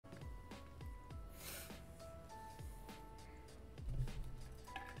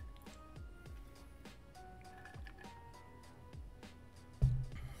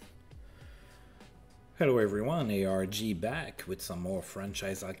Hello everyone, ARG back with some more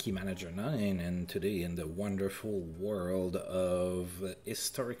Franchise Hockey Manager 9, and today in the wonderful world of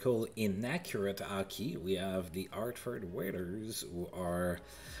historical inaccurate hockey, we have the Hartford Whalers, who are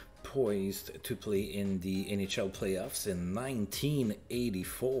poised to play in the NHL playoffs in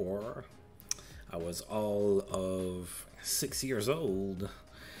 1984. I was all of 6 years old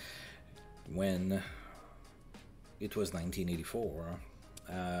when it was 1984.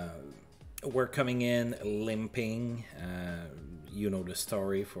 We're coming in limping. You know the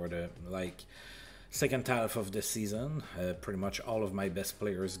story for the second half of the season. Pretty much all of my best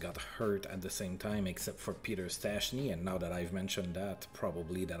players got hurt at the same time, except for Peter Stastny. And now that I've mentioned that,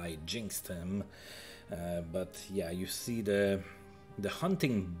 probably that I jinxed him. But yeah, you see the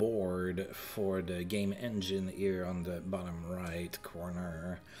hunting board for the game engine here on the bottom right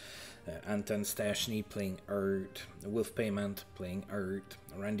corner. Anton Stastny playing hurt, Wolf Payment playing hurt,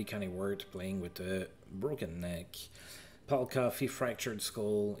 Randy Conneyworth playing with a broken neck, Paul Coffey fractured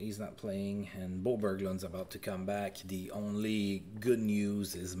skull, he's not playing, and Bo Berglund's about to come back. The only good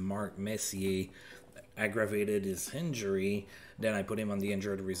news is Mark Messier aggravated his injury, then I put him on the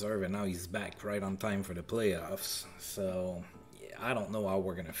injured reserve, and now he's back right on time for the playoffs. So I don't know how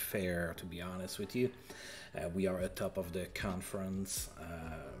we're going to fare, to be honest with you. We are at top of the conference.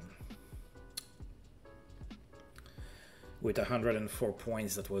 With 104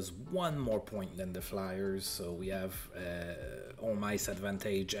 points, that was one more point than the Flyers, so we have home ice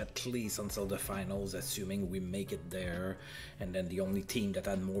advantage at least until the finals, assuming we make it there. And then the only team that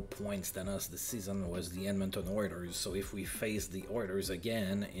had more points than us this season was the Edmonton Oilers, so if we face the Oilers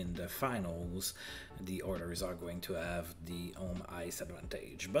again in the finals, the Oilers are going to have the home ice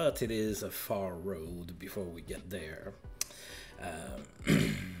advantage. But it is a far road before we get there.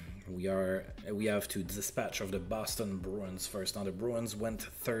 We have to dispatch of the Boston Bruins first. Now the Bruins went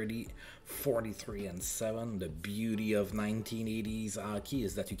 30, 43, and 7. The beauty of 1980s hockey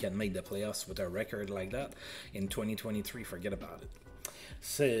is that you can make the playoffs with a record like that. In 2023, forget about it.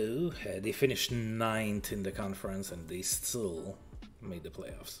 So they finished 9th in the conference and they still made the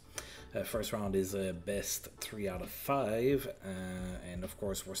playoffs. First round is best 3 out of 5, and of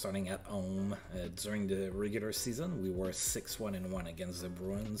course we're starting at home. During the regular season we were 6-1-1 against the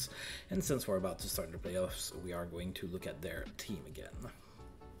Bruins, and since we're about to start the playoffs, we are going to look at their team again.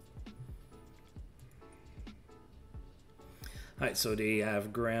 Alright, so they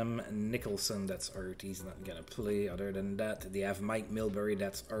have Graham Nicholson, that's hurt, he's not gonna play. Other than that, they have Mike Milbury,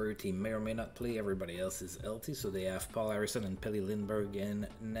 that's hurt, he may or may not play. Everybody else is healthy, so they have Paul Harrison and Pelle Lindbergh in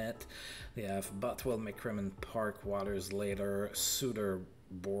net. They have Botwell, McCrimmon, Park, Waters, Later, Suter,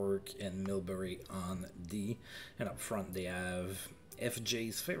 Bork, and Milbury on D. And up front they have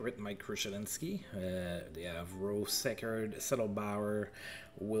FJ's favorite, Mike Krushelinski. They have Rowe, Seckard, Settlebauer,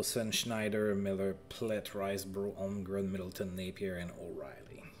 Wilson, Schneider, Miller, Plett, Riceboro, Holmgren, Middleton, Napier, and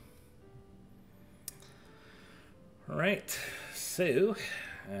O'Reilly. Alright, so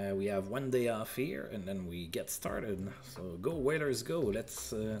we have one day off here, and then we get started. So go Whalers, go!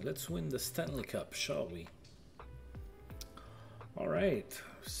 Let's win the Stanley Cup, shall we? Alright,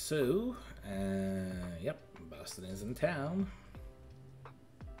 so yep, Boston is in town.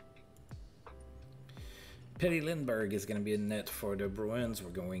 Pelle Lindbergh is going to be in net for the Bruins. We're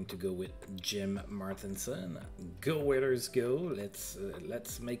going to go with Jim Martinson. Go Whalers, go!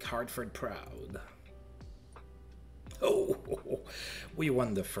 Let's make Hartford proud. Oh, we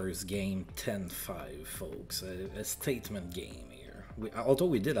won the first game 10-5, folks. A statement game here. Although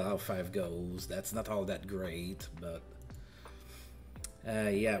we did allow 5 goals, that's not all that great, but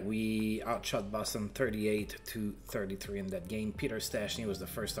yeah, we outshot Boston 38-33 in that game. Peter Stastny was the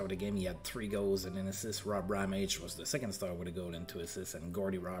first star of the game. He had 3 goals and an assist. Rob Ramage was the second star with a goal and 2 assists. And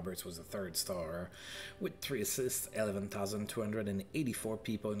Gordy Roberts was the third star with 3 assists. 11,284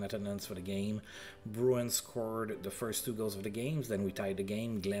 people in attendance for the game. Bruins scored the first 2 goals of the games. Then we tied the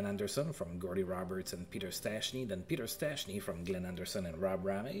game. Glenn Anderson from Gordy Roberts and Peter Stastny. Then Peter Stastny from Glenn Anderson and Rob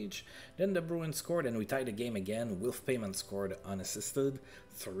Ramage. Then the Bruins scored and we tied the game again. Wolf Payment scored unassisted.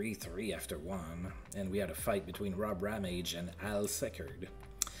 3-3 after 1, and we had a fight between Rob Ramage and Al Seckard.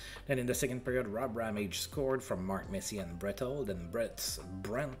 Then in the second period, Rob Ramage scored from Mark Messier and Brett Hull, then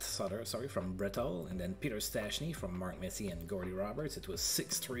Brent Sutter from Brett Hull, and then Peter Stastny from Mark Messier and Gordy Roberts. It was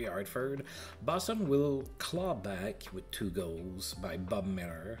 6-3 Hartford. Boston will claw back with 2 goals by Bob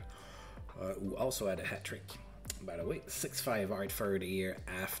Miller, who also had a hat-trick. By the way, 6-5 Hartford here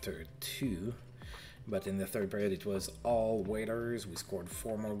after 2. But in the third period, it was all waiters. We scored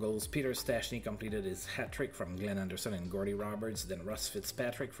 4 more goals. Peter Stastny completed his hat-trick from Glenn Anderson and Gordy Roberts. Then Russ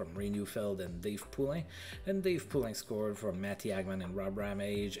Fitzpatrick from Ray Neufeld and Dave Poulin. Then Dave Poulin scored from Matty Agman and Rob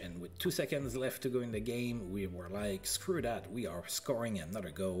Ramage. And with 2 seconds left to go in the game, we were like, screw that, we are scoring another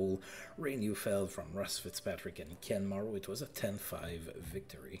goal. Ray Neufeld from Russ Fitzpatrick and Ken Morrow. It was a 10-5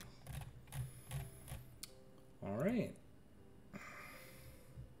 victory. All right.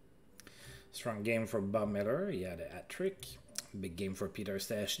 Strong game for Bob Miller. He had a hat-trick. Big game for Peter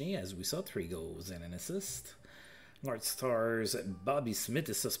Stastny, as we saw, 3 goals and an assist. North Stars, Bobby Smith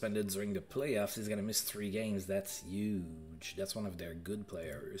is suspended during the playoffs. He's going to miss 3 games. That's huge. That's one of their good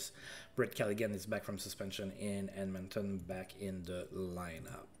players. Brett Callaghan is back from suspension in Edmonton, back in the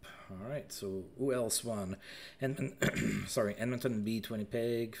lineup. All right, so who else won? Edmonton beat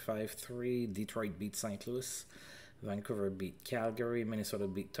Winnipeg 5-3. Detroit beat St. Louis. Vancouver beat Calgary. Minnesota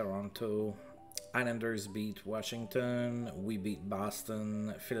beat Toronto. Islanders beat Washington. We beat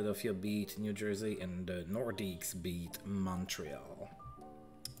Boston. Philadelphia beat New Jersey. And the Nordiques beat Montreal.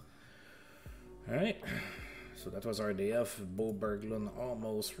 Alright. So that was our day off. Bo Berglund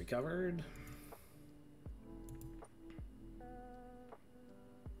almost recovered.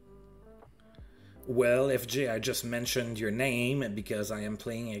 Well, FJ, I just mentioned your name because I am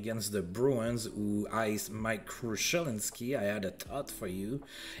playing against the Bruins who iced Mike Krushelinski. I had a thought for you,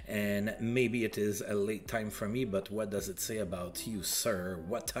 and maybe it is a late time for me, but what does it say about you, sir?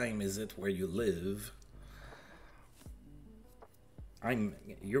 What time is it where you live?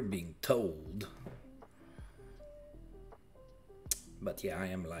 You're being told. But yeah, I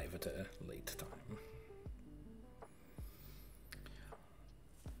am live at a late time.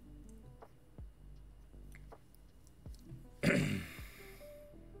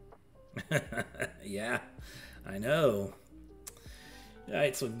 Yeah, I know.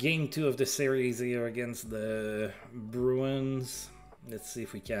 Alright, so game 2 of the series here against the Bruins. Let's see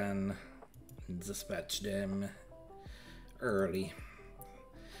if we can dispatch them early.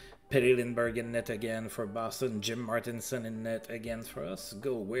 Petty Lindbergh in net again for Boston. Jim Martinson in net again for us.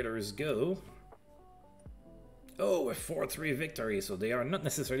 Go, Waiters, go. Oh, a 4-3 victory, so they are not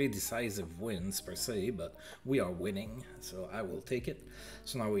necessarily decisive wins per se, but we are winning, so I will take it.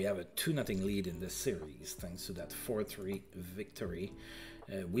 So now we have a 2-0 lead in this series, thanks to that 4-3 victory.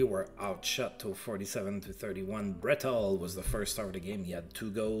 We were outshot to 47-31. Brett Hull was the first star of the game. He had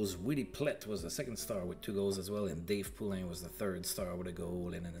 2 goals. Willie Plett was the second star with 2 goals as well, and Dave Poulin was the third star with a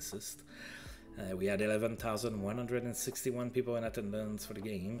goal and an assist. We had 11,161 people in attendance for the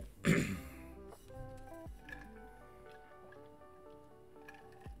game.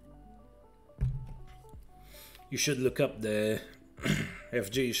 You should look up the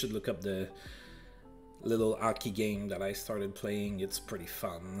FJ. You should look up the little hockey game that I started playing. It's pretty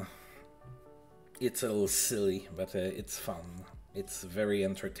fun. It's a little silly, but it's fun. It's very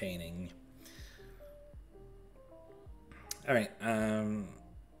entertaining. All right.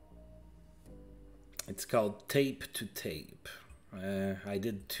 It's called Tape to Tape. I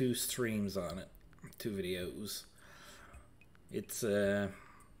did 2 streams on it, 2 videos. It's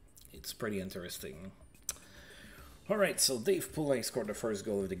pretty interesting. Alright, so Dave Poulin scored the first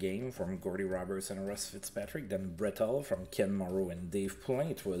goal of the game from Gordy Roberts and Russ Fitzpatrick. Then Brett Hull from Ken Morrow and Dave Poulin.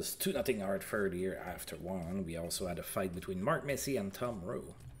 It was 2-0 Hartford here after 1. We also had a fight between Mark Messier and Tom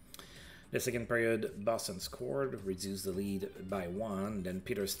Rowe. The second period, Boston scored, reduced the lead by 1. Then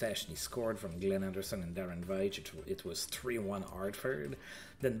Peter Stastny scored from Glenn Anderson and Darren Veitch. It was 3-1 Hartford.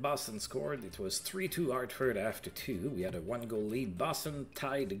 Then Boston scored. It was 3-2 Hartford after 2. We had a 1-goal lead. Boston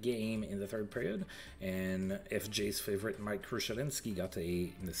tied the game in the third period. And FJ's favorite Mike Krushelinski got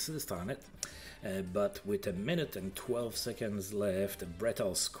an assist on it. But with 1 minute and 12 seconds left, Brett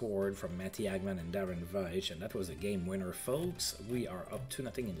Hull scored from Matty Agman and Darren Veitch, and that was a game winner, folks. We are up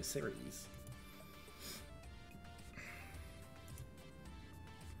 2-0 in the series.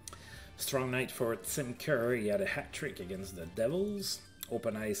 Strong night for Tim Kerr. He had a hat-trick against the Devils.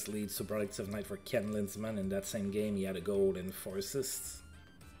 Open ice lead, super productive night for Ken Lindsman. In that same game, he had a goal and 4 assists.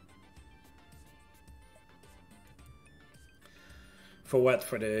 For what?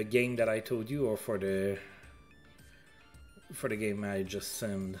 For the game that I told you, or for the game I just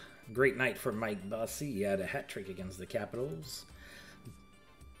simmed? Great night for Mike Bossy. He had a hat-trick against the Capitals.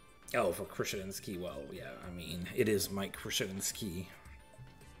 Oh, for Krushelinski. Well, yeah, I mean, it is Mike Krushelinski.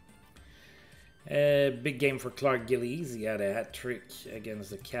 Big game for Clark Gillies. He had a hat-trick against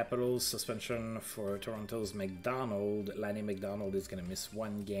the Capitals. Suspension for Toronto's McDonald. Lanny McDonald is going to miss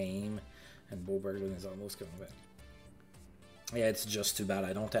 1 game. And Bo Berglund is almost coming back. Yeah, it's just too bad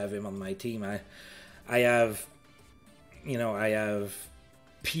I don't have him on my team. I have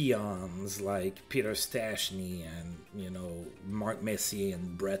peons like Peter Stastny and, you know, Mark Messier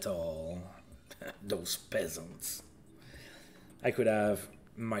and Brett Hall. Those peasants. I could have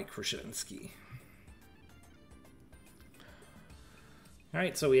Mike Krushelski.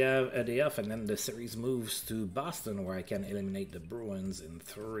 Alright, so we have a day off, and then the series moves to Boston, where I can eliminate the Bruins in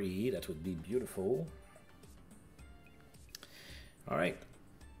 3. That would be beautiful. Alright.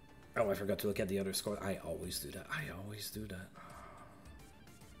 Oh, I forgot to look at the other score. I always do that. I always do that.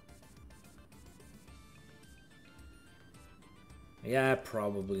 Yeah,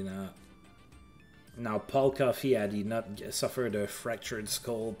 probably not. Now, Paul Coffey, had he not suffered a fractured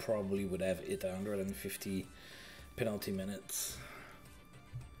skull, probably would have hit 150 penalty minutes.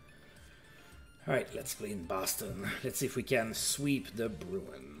 Alright, let's play in Boston. Let's see if we can sweep the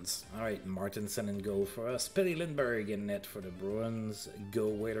Bruins. Alright, Martinson in goal for us. Petty Lindbergh in net for the Bruins. Go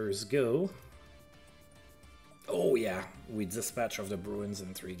Whalers, go. Oh yeah, we dispatch of the Bruins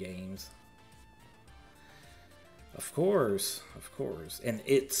in 3 games. Of course, of course. And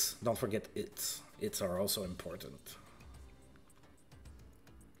it's, don't forget it's. It's are also important.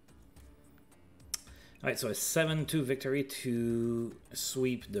 Alright, so a 7-2 victory to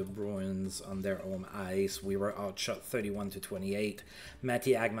sweep the Bruins on their home ice. We were outshot 31-28.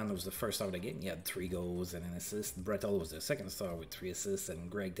 Matty Agman was the first star of the game. He had 3 goals and an assist. Brett Hall was the second star with 3 assists. And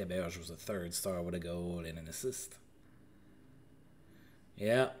Greg Teberge was the third star with a goal and an assist.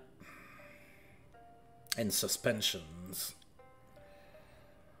 Yeah. And suspensions.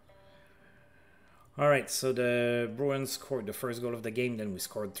 Alright, so the Bruins scored the first goal of the game, then we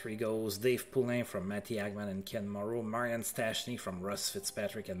scored 3 goals. Dave Poulin from Matty Agman and Ken Morrow, Marian Stastny from Russ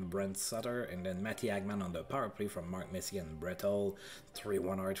Fitzpatrick and Brent Sutter, and then Matty Agman on the power play from Mark Messier and Brett Hall.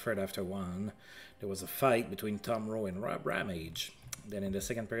 3-1 Hartford after 1. There was a fight between Tom Rowe and Rob Ramage. Then in the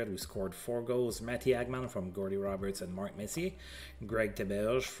second period, we scored 4 goals. Matty Agman from Gordy Roberts and Mark Messier. Greg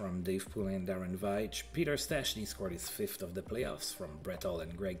Teberge from Dave Poulin and Darren Veitch. Peter Stastny scored his 5th of the playoffs from Brett Hall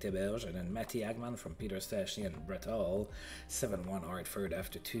and Greg Teberge. And then Matty Agman from Peter Stastny and Brett Hall. 7-1 Hartford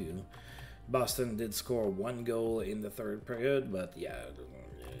after 2. Boston did score 1 goal in the third period, but yeah,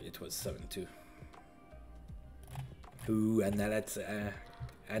 it was 7-2. Ooh, and that's...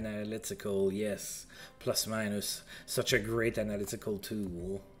 analytical, yes. Plus minus. Such a great analytical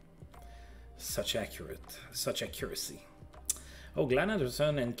tool. Such accuracy. Oh, Glenn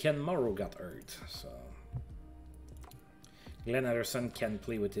Anderson and Ken Morrow got hurt. So Glenn Anderson can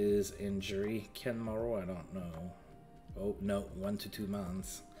play with his injury. Ken Morrow, I don't know. Oh, no. 1 to 2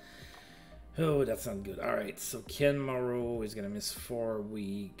 months. Oh, that's not good. Alright, so Ken Morrow is going to miss 4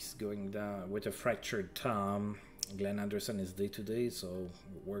 weeks going down with a fractured thumb. Glenn Anderson is day-to-day, so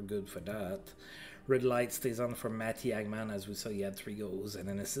we're good for that. Red light stays on for Matty Agman. As we saw, he had 3 goals and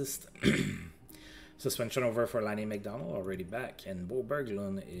an assist. Suspension over for Lanny McDonald, already back. And Bo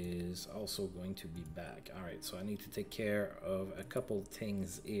Berglund is also going to be back. Alright, so I need to take care of a couple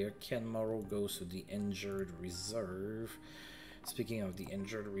things here. Ken Morrow goes to the injured reserve. Speaking of the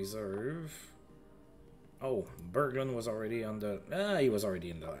injured reserve... Oh, Berglund was already on the... he was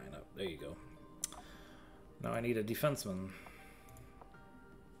already in the lineup. There you go. Now I need a defenseman.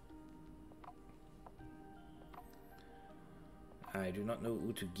 I do not know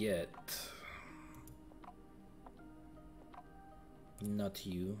who to get. Not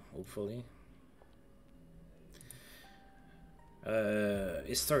you, hopefully.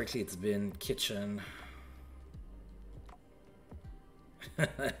 Historically, it's been Kitchen.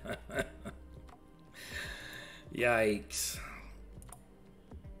 Yikes.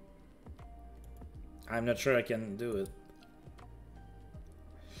 I'm not sure I can do it.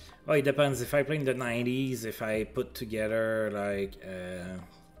 Well, it depends. If I play in the 90s, if I put together like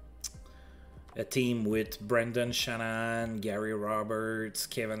a team with Brendan Shanahan, Gary Roberts,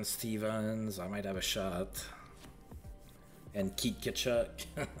 Kevin Stevens, I might have a shot. And Keith Kachuk.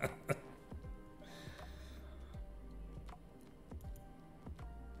 Yeah,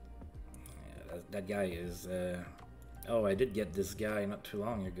 that guy is... Oh, I did get this guy not too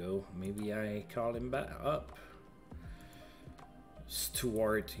long ago. Maybe I call him back up.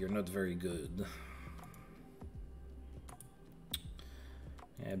 Stuart, you're not very good.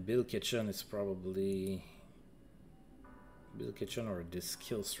 Yeah, Bill Kitchen is probably... Bill Kitchen or this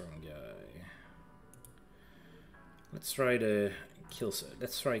Killstrom guy. Let's try the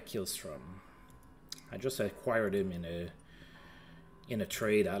Let's try Killstrom. I just acquired him in a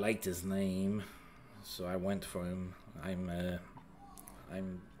trade. I liked his name, so I went for him. I'm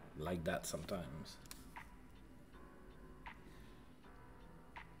like that sometimes.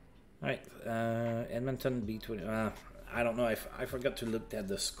 All right, Edmonton beat. I don't know. I forgot to look at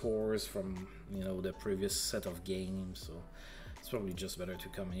the scores from the previous set of games. So It's probably just better to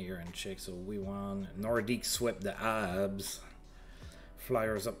come here and check. So we won. Nordique swept the Abs.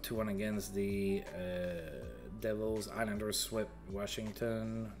 Flyers up 2-1 against the Devils. Islanders swept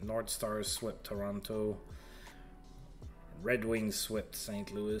Washington. North Stars swept Toronto. Red Wings swept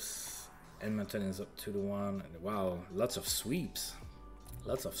St. Louis. Edmonton is up 2-1. Wow, lots of sweeps.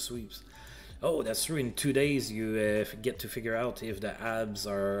 Lots of sweeps. Oh, that's true. In 2 days, you get to figure out if the Abs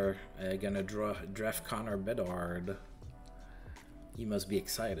are gonna draft Connor Bedard. You must be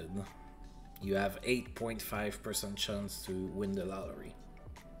excited. You have 8.5% chance to win the lottery.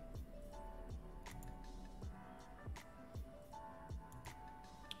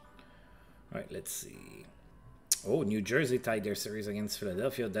 Alright, let's see. Oh, New Jersey tied their series against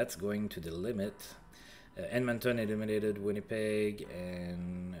Philadelphia. That's going to the limit. Edmonton eliminated Winnipeg,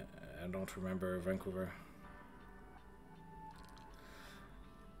 and I don't remember Vancouver.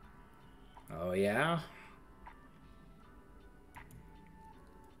 Oh, yeah?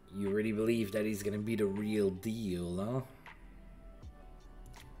 You really believe that he's gonna be the real deal, huh?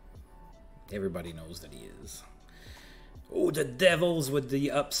 Everybody knows that he is. Oh, the Devils with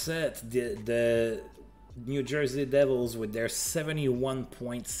the upset. The New Jersey Devils with their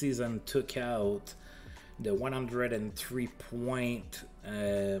 71-point season took out the 103-point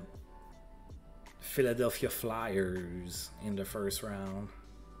Philadelphia Flyers in the first round.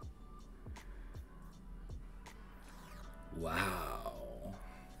 Wow.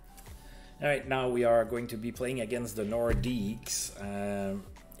 Alright, now we are going to be playing against the Nordiques.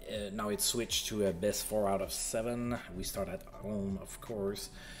 Now it's switched to a best 4 out of 7. We start at home, of course.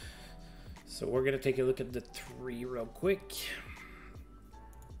 So we're going to take a look at the 3 real quick.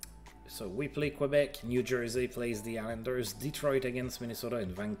 So we play Quebec, New Jersey plays the Islanders, Detroit against Minnesota,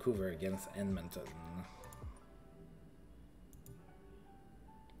 and Vancouver against Edmonton.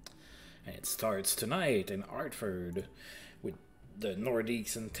 And it starts tonight in Hartford with the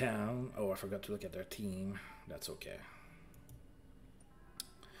Nordiques in town. Oh, I forgot to look at their team. That's okay.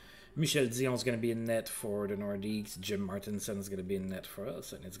 Michel Dion's going to be in net for the Nordiques. Jim Martinson's going to be in net for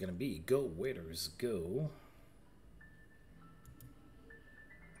us. And it's going to be Go Waiters, go.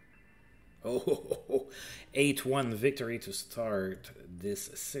 Oh, 8-1 victory to start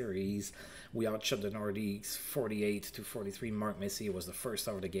this series. We outshot the Nordiques 48-43. Mark Messier was the first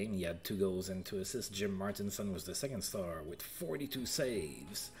star of the game. He had 2 goals and 2 assists. Jim Martinson was the second star with 42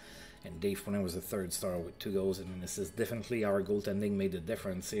 saves. And Dave Poulin was the third star with 2 goals and an assist. Definitely our goaltending made a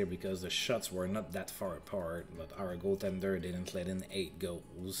difference here because the shots were not that far apart. But our goaltender didn't let in 8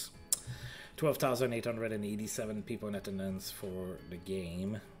 goals. 12,887 people in attendance for the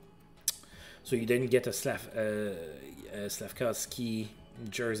game. So you didn't get a Slavkovsky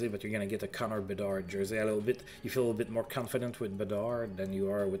jersey, but you're going to get a Connor Bedard jersey. You feel a little bit more confident with Bedard than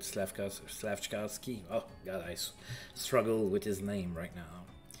you are with Slavkovsky. Oh, God, I struggle with his name right now.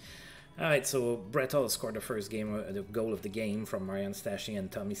 Alright, so Brett Hull scored the first the goal of the game from Marian Stastny and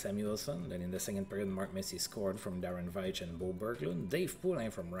Tommy Samuelson. Then in the second period, Mark Messier scored from Darren Veitch and Bo Berglund. Dave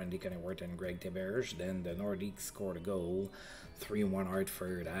Poulin from Randy Coneyworth and Greg Theberge. Then the Nordiques scored a goal. 3-1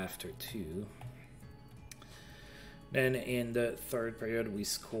 Hartford after 2. Then in the third period, we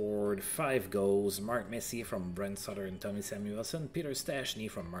scored 5 goals. Mark Messier from Brent Sutter and Tommy Samuelson. Peter Stastny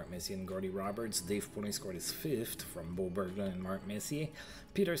from Mark Messier and Gordy Roberts. Dave Poulin scored his 5th from Bo Berglund and Mark Messier.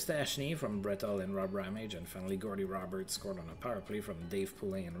 Peter Stastny from Brett Hull and Rob Ramage. And finally, Gordy Roberts scored on a power play from Dave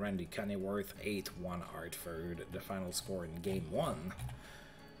Poulin and Randy Coneyworth. 8-1 Hartford, the final score in Game 1.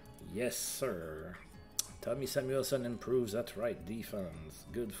 Yes, sir. Tommy Samuelson improves that right defense.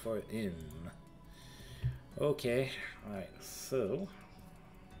 Good for him. Okay, alright, so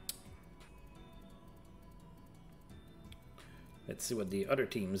let's see what the other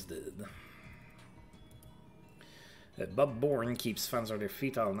teams did. Bob Bourne keeps fans on their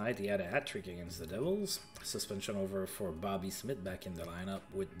feet all night. He had a hat-trick against the Devils. Suspension over for Bobby Smith back in the lineup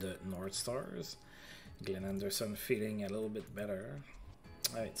with the North Stars. Glenn Anderson feeling a little bit better.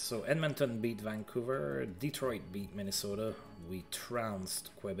 Alright, so Edmonton beat Vancouver, Detroit beat Minnesota, we trounced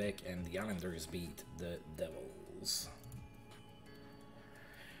Quebec, and the Islanders beat the Devils.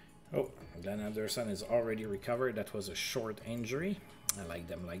 Oh, Glenn Anderson is already recovered. That was a short injury. I like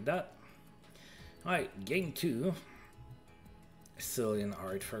them like that. Alright, game 2. Still in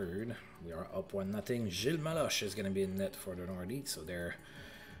Hartford. We are up 1-0. Gilles Maloche is going to be in net for the Nordiques, so they're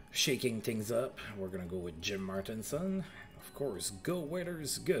shaking things up. We're going to go with Jim Martinson. Of course, Go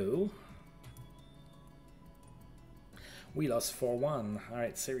Waiters, go. We lost 4-1.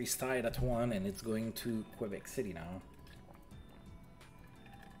 Alright, series tied at 1, and it's going to Quebec City now.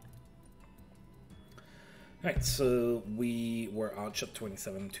 Alright, so we were outshot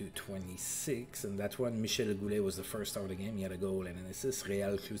 27-26, and that one, Michel Goulet was the first star of the game. He had a goal and an assist.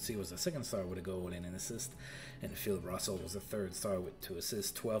 Réal Cloutier was the second star with a goal and an assist. And Phil Russell was the third star with 2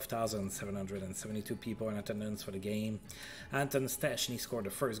 assists. 12,772 people in attendance for the game. Anton Stachny scored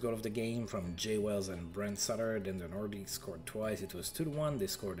the first goal of the game from Jay Wells and Brent Sutter. Then the Nordiques scored twice. It was 2-1. They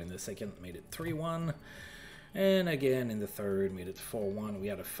scored in the second, made it 3-1. And again in the third, made it 4-1. We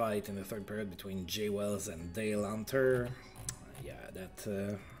had a fight in the third period between Jay Wells and Dale Hunter. Yeah, that...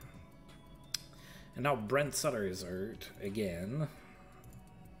 And now Brent Sutter is hurt again.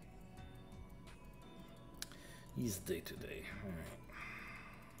 He's day-to-day. Alright.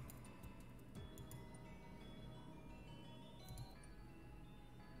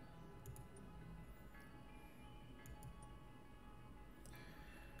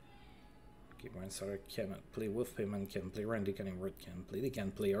 Brent Sutter cannot play. Wolf Payman can play. Randy Cunningworth can play. They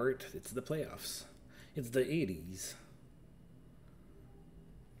can play Art. It's the playoffs. It's the 80s.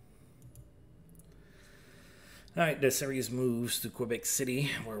 Alright, the series moves to Quebec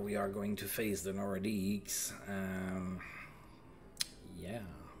City, where we are going to face the Nordiques. Yeah.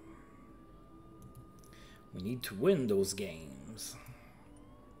 We need to win those games.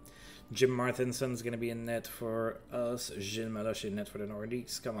 Jim Martinson's going to be in net for us. Gilles Maloche in net for the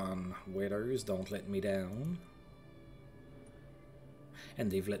Nordiques. Come on, waiters, don't let me down.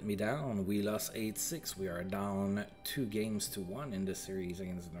 And they've let me down. We lost 8-6. We are down 2-1 in the series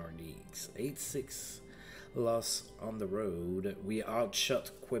against the Nordiques. 8-6 loss on the road. We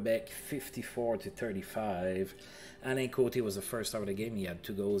outshot Quebec 54-35. Alain Côté was the first star of the game. He had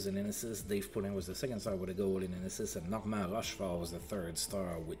 2 goals and an assist. Dave Poulin was the second star with a goal and an assist. And Normand Rochefort was the third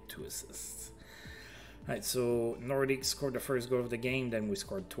star with 2 assists. Alright, so Nordic scored the first goal of the game. Then we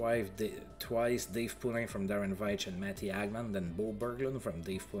scored twice. Dave Poulin from Darren Veitch and Matty Agman. Then Bo Berglund from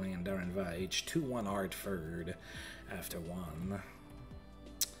Dave Poulin and Darren Veitch. 2-1 Hartford after 1.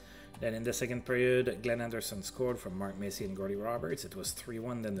 Then in the second period, Glenn Anderson scored from Mark Massey and Gordy Roberts. It was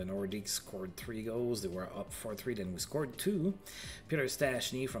 3-1. Then the Nordiques scored 3 goals. They were up 4-3. Then we scored 2. Peter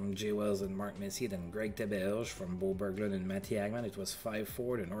Stachny from Jay Wells and Mark Massey. Then Greg Teberge from Bo Berglund and Matty Agman. It was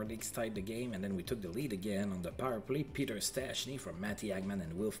 5-4. The Nordiques tied the game. And then we took the lead again on the power play. Peter Stachny from Matty Agman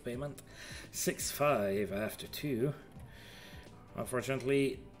and Wilf Payment. 6-5 after 2.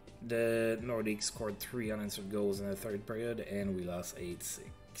 Unfortunately, the Nordiques scored 3 unanswered goals in the third period. And we lost 8-6.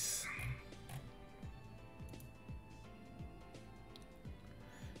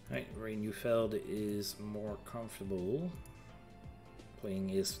 Right, Ray Neufeld is more comfortable playing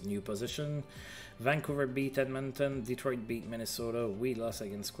his new position. Vancouver beat Edmonton, Detroit beat Minnesota, we lost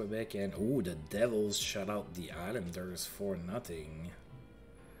against Quebec, and ooh, the Devils shut out the Islanders 4-0.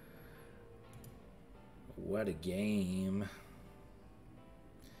 What a game.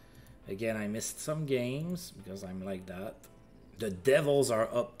 Again, I missed some games because I'm like that. The Devils are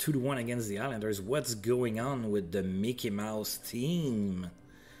up 2-1 against the Islanders. What's going on with the Mickey Mouse team?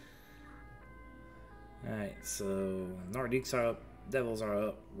 Alright, so Nordiques are up, Devils are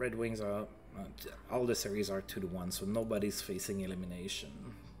up, Red Wings are up. All the series are 2-1, so nobody's facing elimination.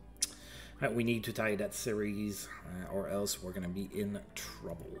 Alright, we need to tie that series, or else we're going to be in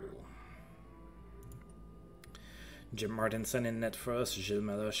trouble. Jim Martinson in net for us, Gilles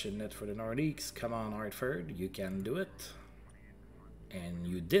Maloche in net for the Nordiques. Come on, Hartford, you can do it. And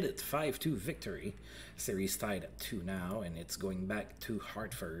you did it, 5-2 victory. Series tied at 2 now, and it's going back to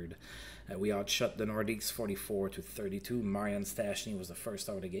Hartford. We outshot the Nordiques 44-32. Marian Stachny was the first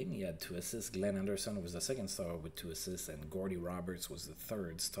star of the game. He had 2 assists. Glenn Anderson was the second star with 2 assists, and Gordy Roberts was the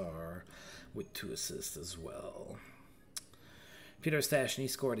third star with 2 assists as well. Peter Stachny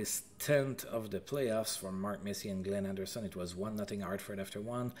scored his 10th of the playoffs from Mark Massey and Glenn Anderson. It was 1-0 Hartford after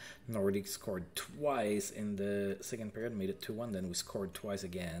 1. Nordic scored twice in the second period, made it 2-1. Then we scored twice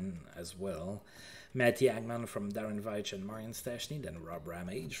again as well. Matty Agman from Darren Veitch and Marian Stachny. Then Rob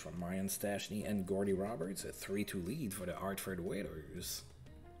Ramage from Marian Stachny and Gordy Roberts. A 3-2 lead for the Hartford Whalers.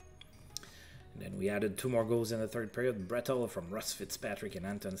 And then we added 2 more goals in the third period. Brett Hull from Russ Fitzpatrick and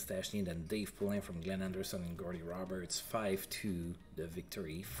Anton Stachny. Then Dave Poulin from Glenn Anderson and Gordy Roberts. 5-2 the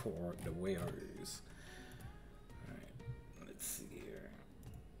victory for the Whalers. Alright, let's see here.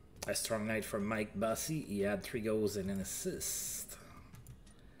 A strong night for Mike Bossy. He had 3 goals and an assist.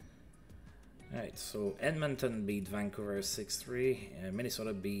 Alright, so Edmonton beat Vancouver 6-3.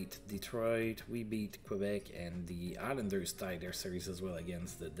 Minnesota beat Detroit. We beat Quebec. And the Islanders tied their series as well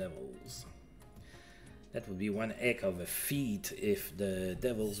against the Devils. That would be one heck of a feat if the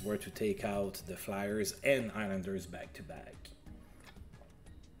Devils were to take out the Flyers and Islanders back-to-back.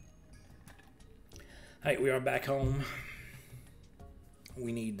 Alright, we are back home.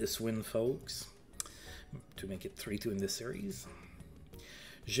 We need this win, folks. to make it 3-2 in this series.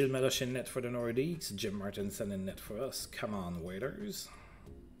 Gilles Meloche in net for the Nordiques. Jim Martinson in net for us. Come on, Waiters.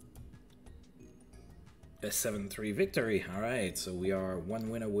 A 7-3 victory. Alright, so we are 1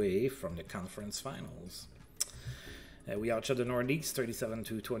 win away from the conference finals. We outshot the Nordiques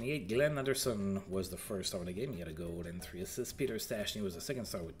 37-28. Glenn Anderson was the first star of the game. He had a goal and 3 assists. Peter Stastny was the second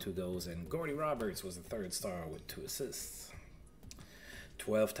star with 2 goals. And Gordy Roberts was the third star with 2 assists.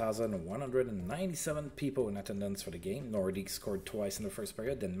 12,197 people in attendance for the game. Nordiques scored twice in the first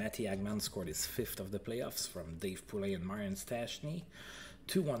period. Then Matty Agman scored his 5th of the playoffs from Dave Poulin and Marian Stastny.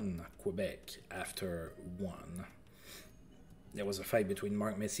 2-1 Quebec after 1. There was a fight between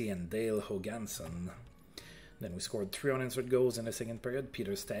Mark Messier and Dale Hoganson. Then we scored 3 unanswered goals in the second period.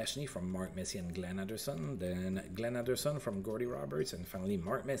 Peter Stastny from Mark Messier and Glenn Anderson. Then Glenn Anderson from Gordy Roberts. And finally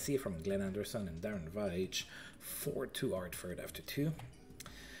Mark Messier from Glenn Anderson and Darren Veitch. 4-2 Hartford after 2.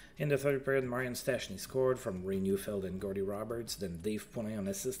 In the third period, Marian Stastny scored from Ray Neufeld and Gordy Roberts. Then Dave Poulin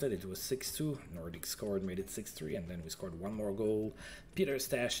unassisted. It was 6-2. Nordic scored, made it 6-3. And then we scored 1 more goal. Peter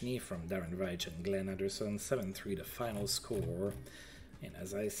Stastny from Darren Veitch and Glenn Anderson. 7-3 the final score. And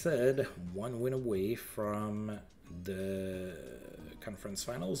as I said, 1 win away from the conference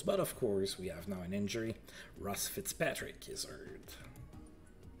finals. But of course, we have now an injury. Ross Fitzpatrick is hurt.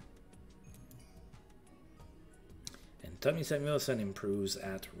 And Tommy Samuelson improves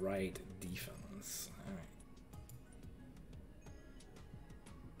at right defense. All right.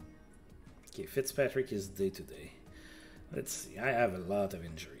 Okay, Fitzpatrick is day-to-day. Let's see, I have a lot of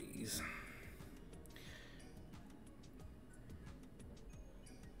injuries.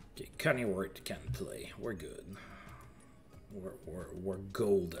 Okay, Connie Ward can play. We're good. We're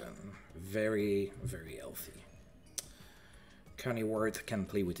golden. Very, very healthy. Connie Ward can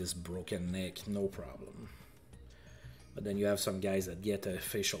play with his broken neck, no problem. But then you have some guys that get a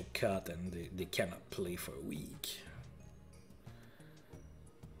facial cut and they cannot play for a week.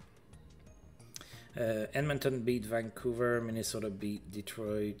 Edmonton beat Vancouver, Minnesota beat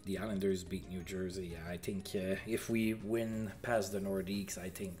Detroit, the Islanders beat New Jersey. I think if we win past the Nordiques, I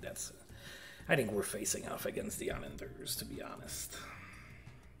think we're facing off against the Islanders, to be honest.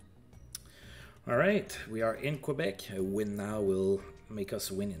 All right, we are in Quebec. A win now will make us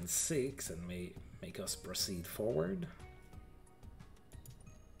win in 6 and may make us proceed forward.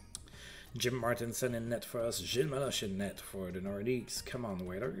 Jim Martinson in net for us. Gilles Meloche in net for the Nordiques. Come on,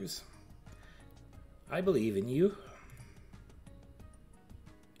 Whalers. I believe in you.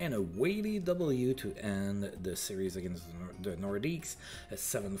 And a weighty W to end the series against the Nordiques. A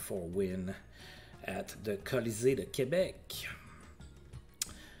 7-4 win at the Colisée de Québec.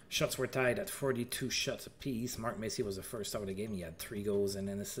 Shots were tied at 42 shots apiece. Mark Messier was the first star of the game. He had 3 goals and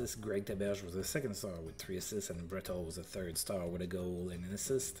an assist. Greg Taberge was the second star with 3 assists. And Brettel was the third star with a goal and an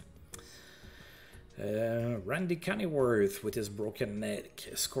assist. Randy Coneyworth, with his broken neck,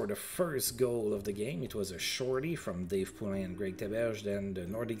 scored the first goal of the game. It was a shorty from Dave Poulin and Greg Taberge. Then the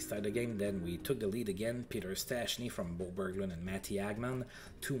Nordiques tied the game. Then we took the lead again. Peter Stastny from Bo Berglund and Matty Agman.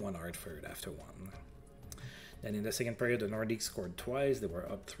 2-1 Hartford after 1. Then in the second period, the Nordiques scored twice. They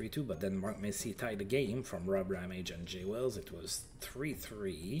were up 3-2, but then Mark Messier tied the game from Rob Ramage and Jay Wells. It was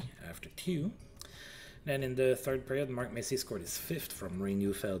 3-3 after 2. Then in the third period, Mark Messier scored his 5th from Ray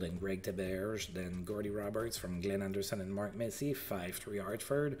Neufeld and Greg Taberge. Then Gordy Roberts from Glenn Anderson and Mark Messier, 5-3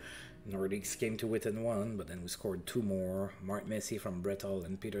 Hartford. Nordiques came to within 1, but then we scored 2 more. Mark Messier from Brettel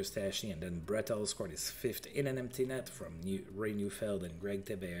and Peter Stastny, and then Brettel scored his 5th in an empty net from Ray Neufeld and Greg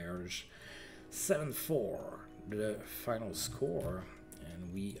Taberge. 7-4, the final score,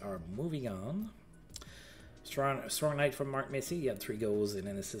 and we are moving on. Strong night from Mark Messier. He had 3 goals and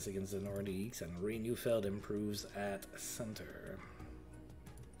an assist against the Nordiques, and Ray Neufeld improves at center.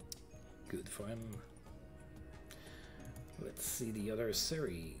 Good for him. Let's see the other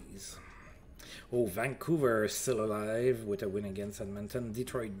series. Oh, Vancouver is still alive with a win against Edmonton.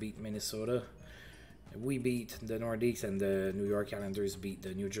 Detroit beat Minnesota. We beat the Nordiques, and the New York Islanders beat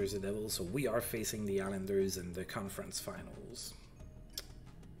the New Jersey Devils. So we are facing the Islanders in the conference finals.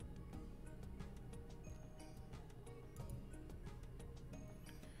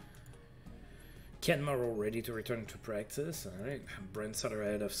 Ken Morrow ready to return to practice. All right, Brent Sutter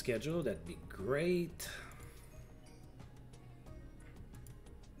ahead of schedule. That'd be great.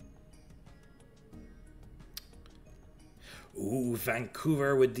 Ooh,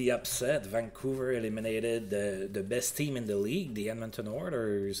 Vancouver with the upset. Vancouver eliminated the best team in the league, the Edmonton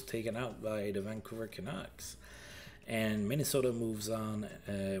Oilers, taken out by the Vancouver Canucks. And Minnesota moves on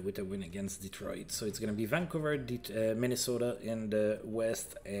with a win against Detroit. So it's going to be Vancouver, Minnesota in the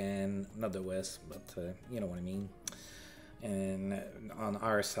West, and not the West, but you know what I mean. And on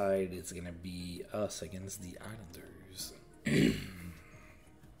our side, it's going to be us against the Islanders.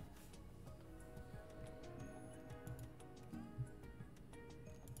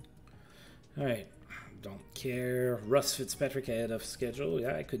 Alright, don't care. Russ Fitzpatrick ahead of schedule.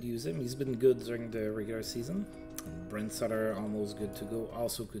 Yeah, I could use him. He's been good during the regular season. And Brent Sutter almost good to go.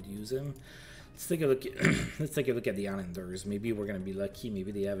 Also could use him. Let's take a look. Let's take a look at the Islanders. Maybe we're gonna be lucky.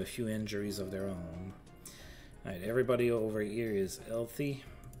 Maybe they have a few injuries of their own. All right, everybody over here is healthy.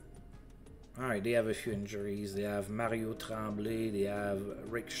 All right, they have a few injuries. They have Mario Tremblay. They have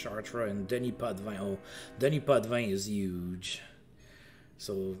Rick Chartres and Denis Potvin. Oh, Denis Potvin is huge.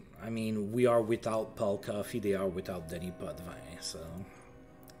 So I mean, we are without Paul Coffey. They are without Denis Potvin. So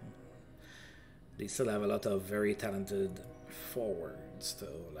they still have a lot of very talented forwards,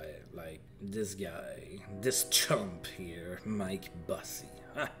 though, like this guy, this chump here, Mike Bussey.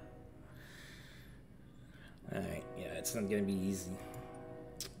 Alright, yeah, it's not gonna be easy.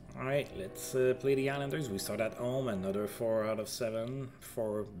 Alright, let's play the Islanders. We start at home, another 4 out of 7,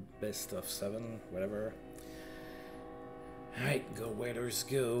 4 best of 7, whatever. Alright, go Whalers,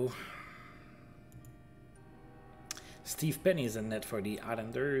 go. Steve Penny's in net for the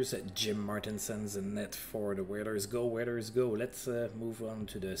Islanders. Jim Martinson's in net for the Whalers. Go, Whalers, go. Let's move on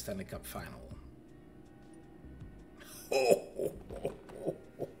to the Stanley Cup final.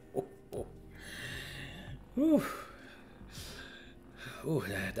 Ooh,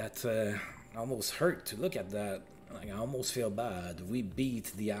 that almost hurt to look at that. Like, I almost feel bad. We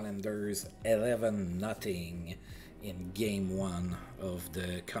beat the Islanders 11-0 in Game 1 of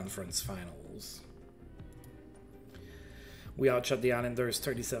the conference finals. We outshot the Islanders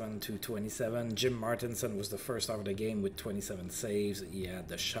 37-27. Jim Martinson was the first out of the game with 27 saves. He had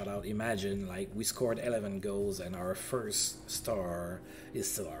the shutout. Imagine, like, we scored 11 goals and our first star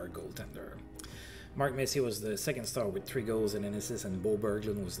is still our goaltender. Mark Messier was the second star with 3 goals and an assist, and Bo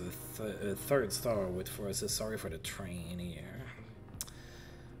Berglund was the third star with 4 assists. Sorry for the train here.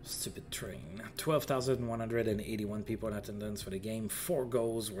 Stupid train. 12,181 people in attendance for the game. 4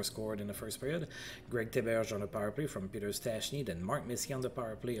 goals were scored in the first period. Greg Theberge on the power play from Peter Stastny. Then Mark Messier on the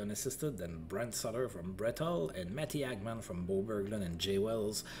power play unassisted. Then Brent Sutter from Brett Hull. And Matty Agman from Bo Berglund and Jay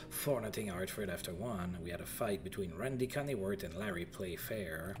Wells. 4-0 Hartford after 1. We had a fight between Randy Coneyworth and Larry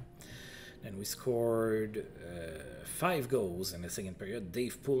Playfair. Then we scored 5 goals in the second period.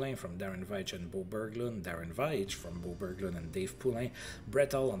 Dave Poulin from Darren Veitch and Bo Berglund. Darren Veitch from Bo Berglund and Dave Poulin.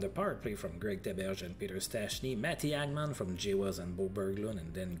 Brett Hull on the power play from Greg Theberge and Peter Stastny. Matty Agman from Jay Wells and Bo Berglund.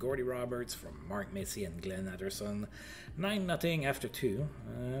 And then Gordy Roberts from Mark Messier and Glenn Anderson. 9-0 after 2.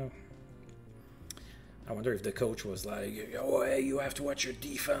 I wonder if the coach was like, oh, hey, you have to watch your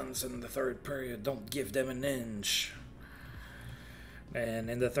defense in the third period. Don't give them an inch. And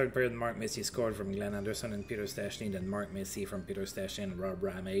in the third period, Mark Messier scored from Glenn Anderson and Peter Stastny. Then Mark Messier from Peter Stastny and Rob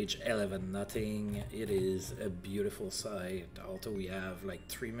Ramage. 11-0. It is a beautiful sight. Although we have like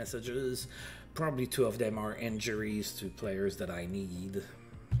 3 messages. Probably 2 of them are injuries to players that I need.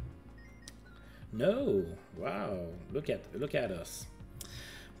 No. Wow. Look at us.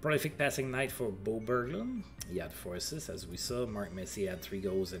 Prolific passing night for Bo Berglund. He had 4 assists, as we saw. Mark Messier had 3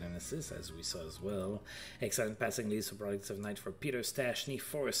 goals and an assist, as we saw as well. Excellent passing lead, so productive night for Peter Stastny.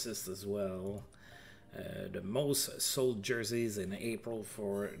 4 assists as well. The most sold jerseys in April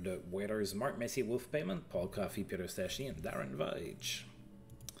for the Whalers. Mark Messier, Wolf Payment, Paul Coffey, Peter Stastny, and Darren Veitch.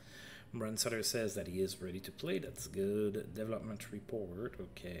 Brent Sutter says that he is ready to play. That's good. Development report.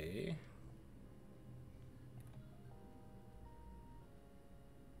 Okay.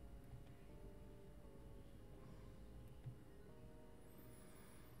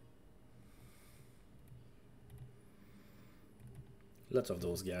 Lots of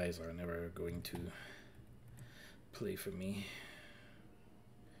those guys are never going to play for me.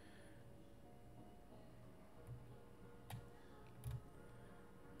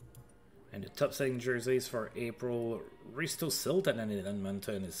 And the top selling jerseys for April, Risto Siltanen in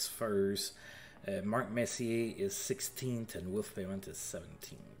Edmonton is first. Mark Messier is 16th and Wolf Payment is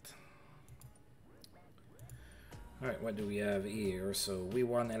 17th. Alright, what do we have here? So we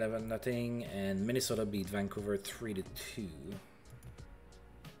won 11-0 and Minnesota beat Vancouver 3-2.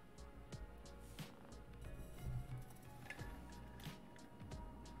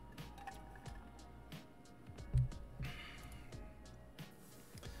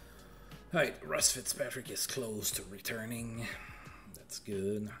 Alright, Russ Fitzpatrick is close to returning. That's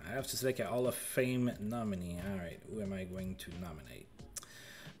good. I have to select a Hall of Fame nominee. Alright, who am I going to nominate?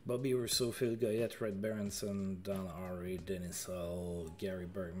 Bobby Rousseau, Phil Goyette, Red Berenson, Don Ari, Dennis Hull, Gary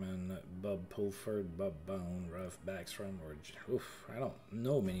Bergman, Bob Pulford, Bob Bone, Ralph Backstrom, or... Oof, I don't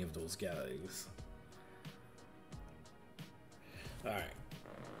know many of those guys. All right.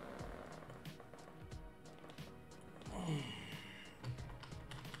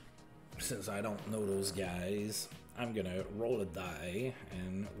 Since I don't know those guys, I'm gonna roll a die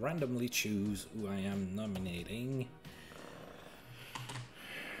and randomly choose who I am nominating.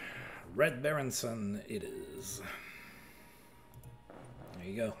 Red Berenson it is. There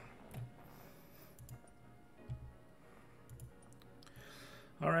you go.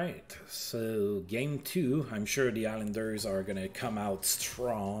 Alright, so game 2, I'm sure the Islanders are gonna come out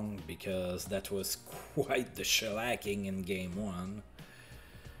strong because that was quite the shellacking in game 1.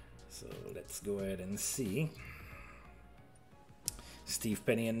 So let's go ahead and see. Steve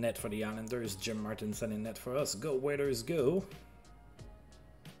Penny in net for the Islanders, Jim Martinson in net for us. Go Waiters, go!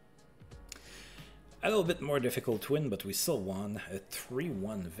 A little bit more difficult to win, but we still won. A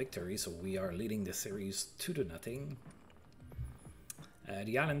 3-1 victory, so we are leading the series 2-0.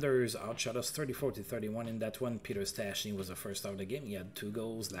 The Islanders outshot us 34-31 in that one. Peter Stastny was the first star of the game. He had 2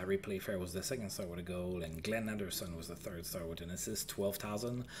 goals. Larry Playfair was the second star with a goal. And Glenn Anderson was the third star with an assist.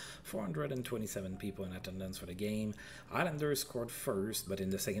 12,427 people in attendance for the game. Islanders scored first, but in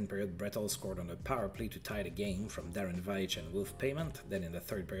the second period, Brettel scored on a power play to tie the game from Darren Veitch and Wolf Payment. Then in the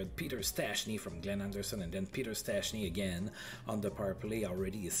third period, Peter Stastny from Glenn Anderson. And then Peter Stastny again on the power play.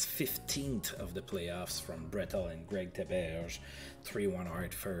 Already his 15th of the playoffs from Brettel and Greg Teberge. 3-1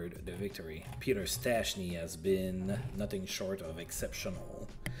 Hartford, the victory. Peter Stastny has been nothing short of exceptional.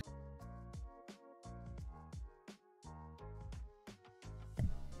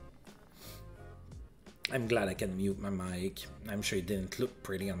 I'm glad I can mute my mic. I'm sure it didn't look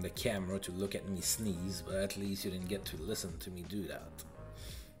pretty on the camera to look at me sneeze, but at least you didn't get to listen to me do that.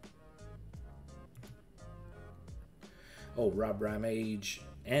 Oh, Rob Ramage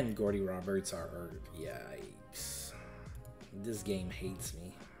and Gordy Roberts are hurt. Yikes. This game hates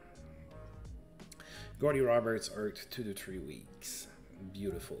me. Gordy Roberts hurt 2 to 3 weeks.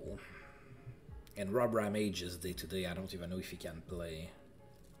 Beautiful. And Rob Ramage is day to day. I don't even know if he can play.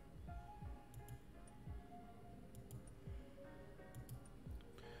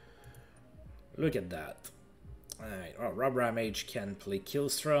 Look at that. Alright, oh, Rob Ramage can play.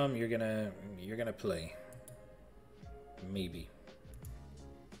 Killstrom, you're gonna play. Maybe.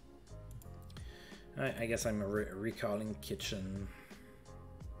 I guess I'm recalling Kitchen.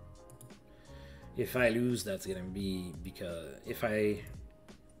 If I lose, that's gonna be because if I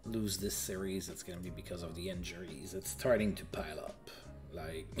lose this series, it's gonna be because of the injuries. It's starting to pile up.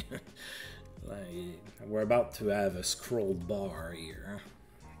 Like, like we're about to have a scrolled bar here.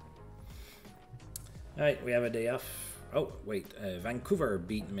 All right, we have a day off. Oh wait, Vancouver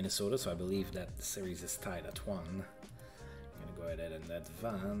beat Minnesota, so I believe that the series is tied at 1. Go ahead and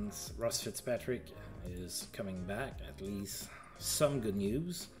advance. Ross Fitzpatrick is coming back, at least some good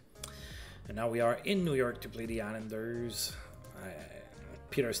news. And now we are in New York to play the Islanders.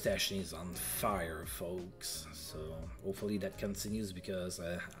 Peter Stastny is on fire, folks. So hopefully that continues because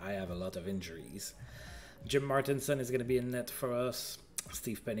I have a lot of injuries. Jim Martinson is going to be in net for us.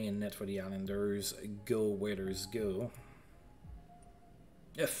 Steve Penny in net for the Islanders. Go Waiters, go.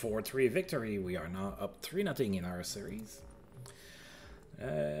 A 4-3 victory. We are now up 3-0 in our series.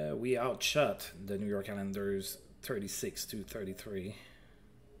 We outshot the New York Islanders 36-33.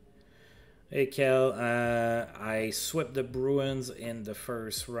 Hey Kel, I swept the Bruins in the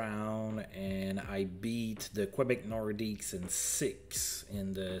first round and I beat the Quebec Nordiques in 6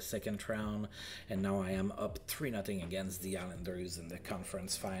 in the second round, and now I am up 3-0 against the Islanders in the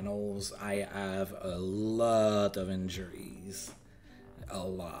conference finals. I have a lot of injuries. A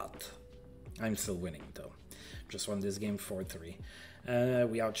lot. I'm still winning though. Just won this game 4-3.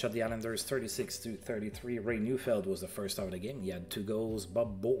 We outshot the Islanders 36-33. Ray Neufeld was the first star of the game. He had 2 goals.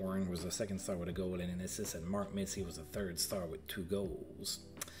 Bob Bourne was the second star with a goal and an assist, and Mark Messier was the third star with 2 goals.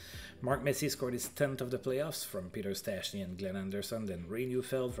 Mark Messier scored his 10th of the playoffs from Peter Stastny and Glenn Anderson, then Ray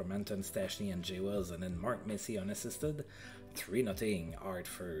Neufeld from Anton Stastny and Jay Wells, and then Mark Messier unassisted. 3-0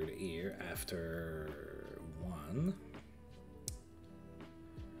 Hartford here after 1.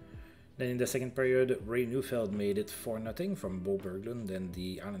 Then in the second period, Ray Neufeld made it 4-0 from Bo Berglund. Then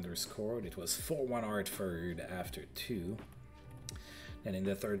the Islanders scored. It was 4-1 Hartford after 2. Then in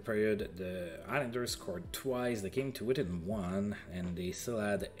the third period, the Islanders scored twice. They came to within 1, and they still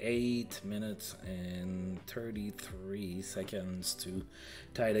had 8 minutes and 33 seconds to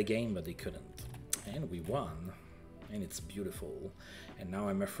tie the game, but they couldn't. And we won. And it's beautiful. And now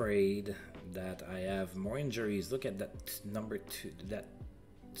I'm afraid that I have more injuries. Look at that number 2. That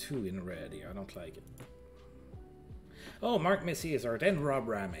 2 in red here. I don't like it. Oh, Mark Messier is hurt and Rob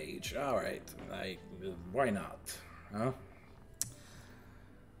Ramage. Alright. Like, why not? Huh?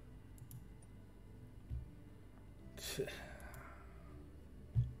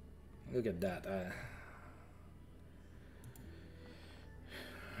 Look at that.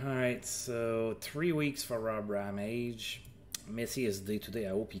 Alright, so 3 weeks for Rob Ramage. Messi is day-to-day. I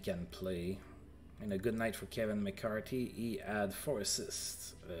hope he can play. And a good night for Kevin McCarthy. He had 4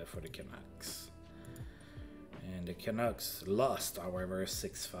 assists for the Canucks. And the Canucks lost, however,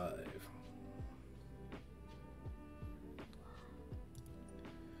 6-5.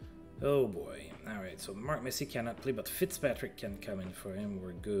 Oh boy. Alright, so Mark Messi cannot play, but Fitzpatrick can come in for him.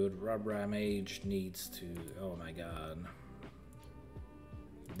 We're good. Rob Ramage needs to... Oh my god.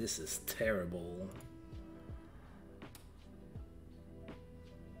 This is terrible.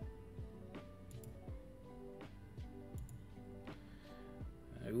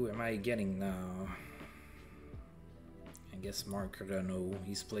 Who am I getting now? I guess Mark Cardano.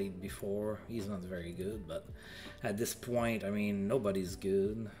 He's played before. He's not very good, but at this point, I mean, nobody's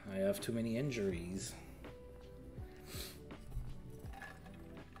good. I have too many injuries.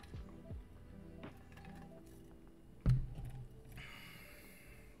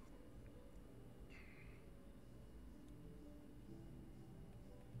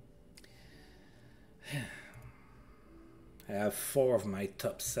 I have 4 of my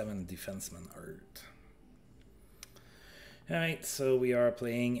top 7 defensemen hurt. Alright, so we are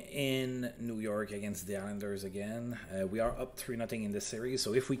playing in New York against the Islanders again. We are up 3-0 in the series,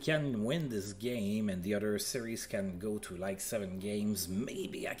 so if we can win this game and the other series can go to like 7 games,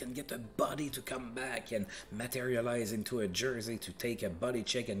 maybe I can get a buddy to come back and materialize into a jersey to take a body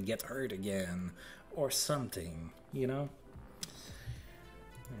check and get hurt again. Or something, you know?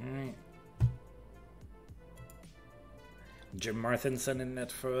 Alright. Jim Martinson in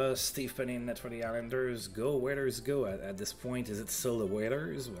net for us, Steve Penny in net for the Islanders. Go Whalers, go. At this point, is it still the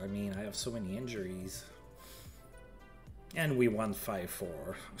Whalers? I mean, I have so many injuries. And we won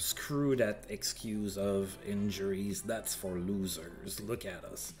 5-4. Screw that excuse of injuries. That's for losers. Look at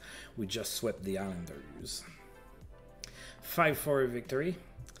us. We just swept the Islanders. 5-4 victory.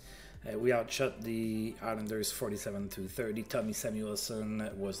 We outshot the Islanders 47-30. Tommy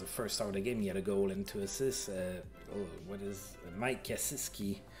Samuelson was the first star of the game. He had a goal and 2 assists. Mike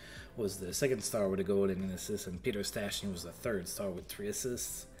Kasiski was the second star with a goal and an assist, and Peter Stastny was the third star with 3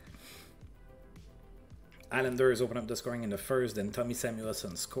 assists. Islanders opened up the scoring in the first, then Tommy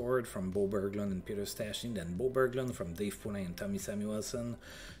Samuelson scored from Bo Berglund and Peter Stastny, then Bo Berglund from Dave Poulin and Tommy Samuelson.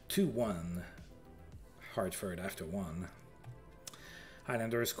 2-1 Hartford after 1.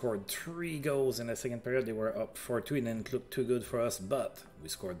 Islanders scored 3 goals in the second period. They were up 4-2. It didn't look too good for us, but we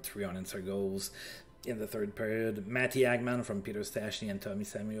scored 3 unanswered goals in the third period. Matty Agman from Peter Stastny and Tommy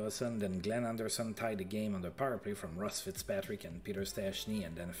Samuelson. Then Glenn Anderson tied the game on the power play from Russ Fitzpatrick and Peter Stastny.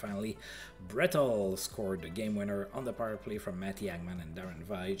 And then finally, Brett Hull scored the game winner on the power play from Matty Agman and Darren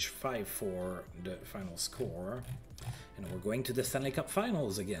Veitch. 5-4 the final score. And we're going to the Stanley Cup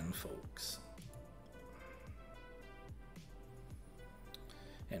Finals again, folks.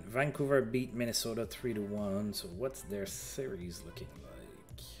 And Vancouver beat Minnesota 3-1. So what's their series looking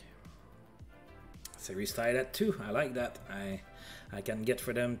like? Series tied at 2. I like that. I can get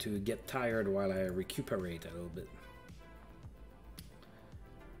for them to get tired while I recuperate a little bit.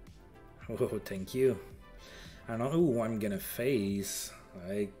 Oh, thank you. I don't know who I'm gonna face.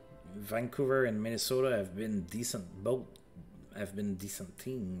 Like Vancouver and Minnesota have been decent. Both have been decent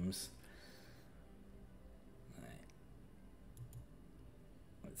teams.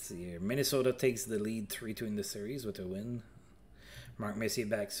 Let's see here. Minnesota takes the lead 3-2 in the series with a win. Mark Messier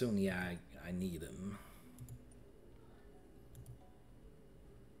back soon. Yeah, I need him.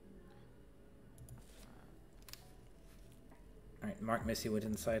 Alright, Mark Messier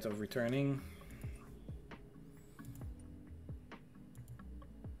within sight of returning.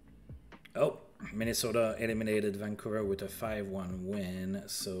 Oh, Minnesota eliminated Vancouver with a 5-1 win.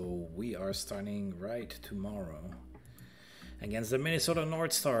 So we are starting right tomorrow. Against the Minnesota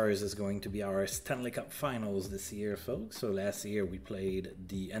North Stars is going to be our Stanley Cup Finals this year, folks. So last year we played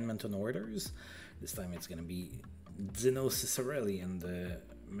the Edmonton Oilers. This time it's going to be Dino Ciccarelli and the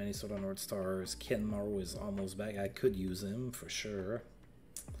Minnesota North Stars. Ken Morrow is almost back. I could use him for sure.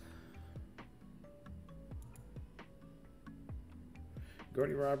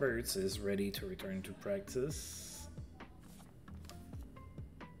 Gordy Roberts is ready to return to practice.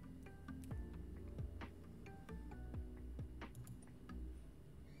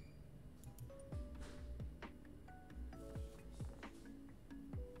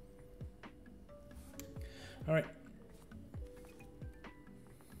 All right.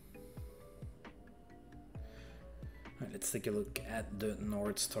 Let's take a look at the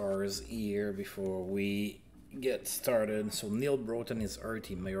North Stars here before we get started. So Neil Broughton is hurt.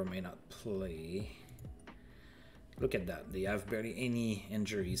 He may or may not play. Look at that. They have barely any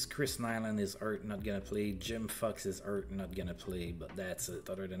injuries. Chris Nyland is hurt, not gonna play. Jim Fox is hurt, not gonna play. But that's it.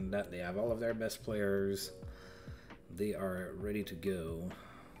 Other than that, they have all of their best players. They are ready to go.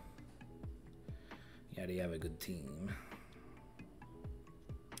 Yeah, they have a good team.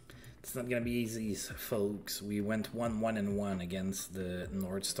 It's not gonna be easy, folks. We went 1-1-1 against the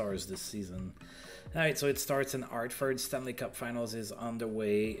North Stars this season. Alright, so it starts in Hartford. Stanley Cup Finals is on the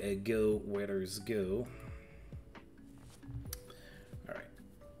way. Go, Whalers, go. Alright.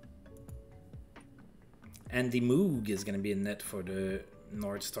 Andy Moog is gonna be in net for the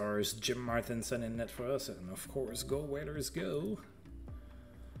North Stars. Jim Martinson in net for us. And of course, go, Whalers, go.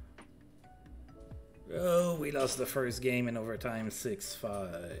 Oh, we lost the first game in overtime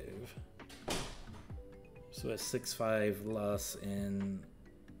 6-5. So a 6-5 loss in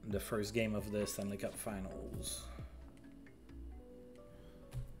the first game of the Stanley Cup Finals.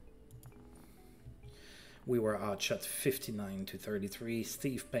 We were outshot 59-33.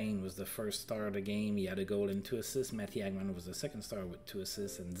 Steve Payne was the first star of the game. He had a goal and 2 assists. Matty Agman was the second star with 2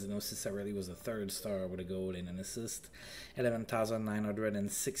 assists. And Dino Ciccarelli was the third star with a goal and an assist.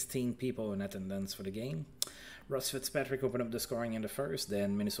 11,916 people in attendance for the game. Russ Fitzpatrick opened up the scoring in the first.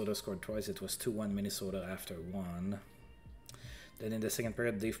 Then Minnesota scored twice. It was 2-1 Minnesota after 1. Then in the second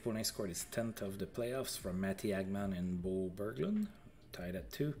period, Dave Poulin scored his 10th of the playoffs from Matty Agman and Bo Berglund. Tied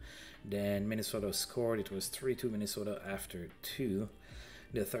at 2. Then Minnesota scored. It was 3-2 Minnesota after 2.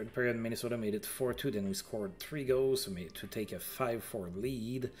 The third period, Minnesota made it 4-2. Then we scored 3 goals to take a 5-4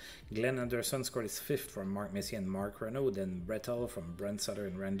 lead. Glenn Anderson scored his 5th from Mark Messier and Mark Renault. Then Brettel from Brent Sutter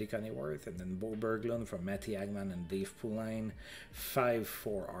and Randy Coneyworth. And then Bo Berglund from Matty Agman and Dave Poulin.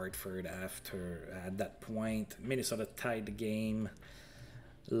 5-4 Hartford at that point. Minnesota tied the game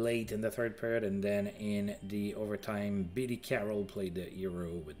late in the third period, and then in the overtime, Billy Carroll played the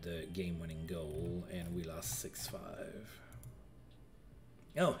hero with the game-winning goal, and we lost 6-5.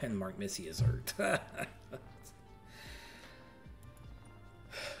 Oh, and Mark Messier is hurt.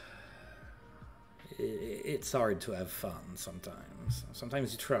 It's hard to have fun sometimes.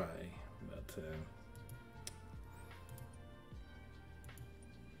 Sometimes you try, but...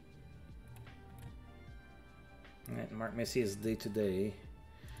 Right, Mark Messier is day-to-day.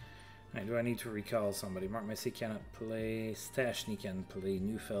 Right, do I need to recall somebody? Mark Messier cannot play. Stashny can play.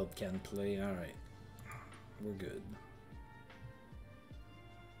 Neufeld can play. Alright. We're good.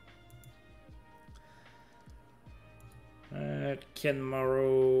 Ken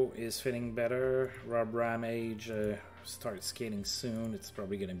Morrow is feeling better. Rob Ramage starts skating soon. It's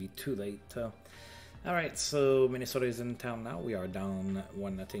probably going to be too late. Alright, so Minnesota is in town now. We are down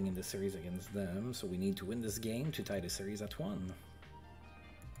 1-0 in the series against them. So we need to win this game to tie the series at 1.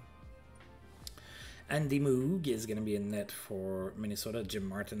 Andy Moog is going to be in net for Minnesota. Jim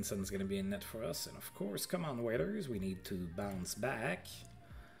Martinson is going to be in net for us. And of course, come on, Whalers, we need to bounce back.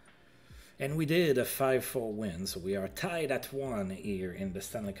 And we did a 5-4 win, so we are tied at 1 here in the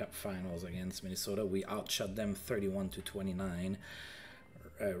Stanley Cup Finals against Minnesota. We outshot them 31-29.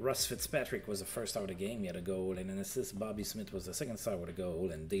 Russ Fitzpatrick was the first star of the game. He had a goal and an assist. Bobby Smith was the second star with a goal.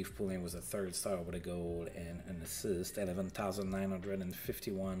 And Dave Poulin was the third star with a goal and an assist.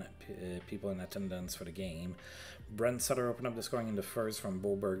 11,951 people in attendance for the game. Brent Sutter opened up the scoring in the first from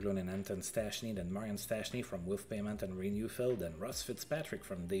Bo Berglund and Anton Stashny. Then Marian Stashny from Wolf Payment and Ray Neufeld. Then Russ Fitzpatrick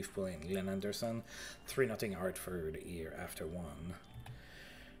from Dave Poulin and Glenn Anderson. 3-0 Hartford here after 1.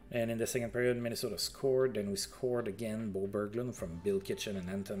 And in the second period, Minnesota scored. Then we scored again, Bo Berglund from Bill Kitchen and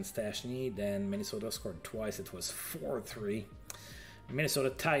Anton Stashny. Then Minnesota scored twice. It was 4-3. Minnesota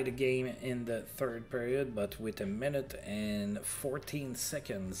tied the game in the third period, but with 1 minute and 14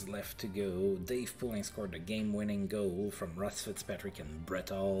 seconds left to go, Dave Poulin scored the game-winning goal from Russ Fitzpatrick and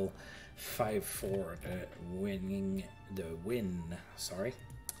Brettel. 5-4, the win. Sorry.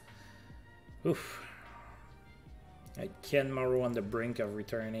 Oof. Ken Morrow on the brink of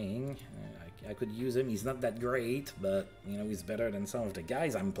returning. I could use him. He's not that great, but you know, he's better than some of the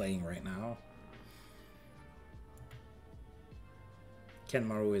guys I'm playing right now. Ken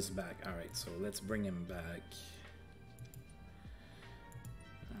Morrow is back. Alright, so let's bring him back.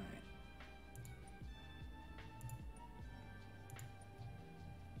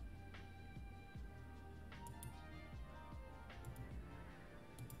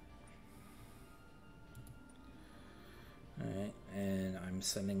 Alright, and I'm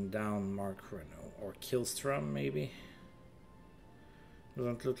sending down Mark Renault or Killstrom maybe.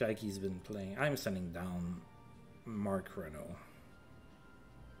 Doesn't look like he's been playing. I'm sending down Mark Renault.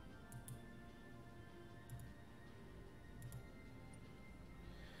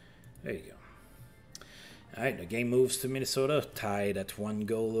 There you go. All right, the game moves to Minnesota, tied at one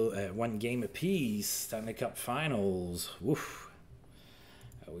game apiece. Stanley Cup Finals. Woof.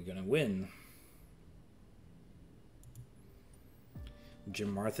 Are we gonna win?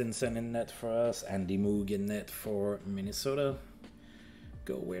 Jim Martinson in net for us. Andy Moog in net for Minnesota.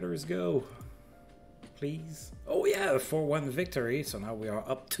 Go Waiters, go. Please. Oh yeah, 4-1 victory. So now we are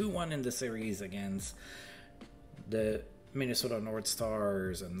up 2-1 in the series against the Minnesota North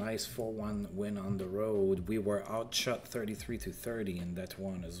Stars. A nice 4-1 win on the road. We were outshot 33-30 in that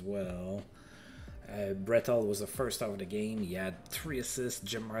one as well. Brett Hull was the first star of the game. He had 3 assists.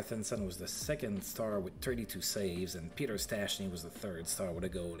 Jim Martinson was the second star with 32 saves. And Peter Stastny was the third star with a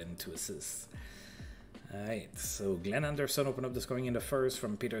goal and 2 assists. Alright, so Glenn Anderson opened up the scoring in the first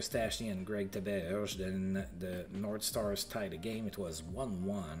from Peter Stastny and Greg Taberge. Then the North Stars tied the game. It was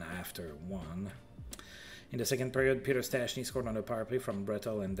 1-1 after 1. In the second period, Peter Stastny scored on the power play from Brett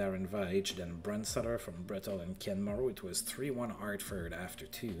Hull and Darren Veitch. Then Brent Sutter from Brett Hull and Ken Morrow. It was 3-1 Hartford after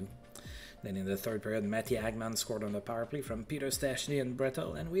 2. Then in the third period, Matty Hagman scored on the power play from Peter Stastny and Brett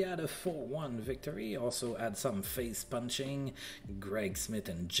Hull, and we had a 4-1 victory. Also had some face punching. Greg Smith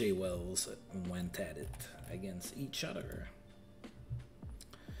and Jay Wells went at it against each other.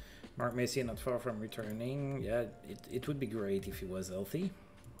 Mark Messier not far from returning. Yeah, it would be great if he was healthy.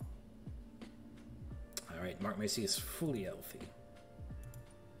 Alright, Mark Messier is fully healthy.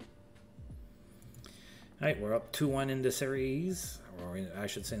 Alright, we're up 2-1 in the series, or I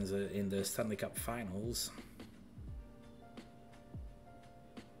should say in the Stanley Cup Finals.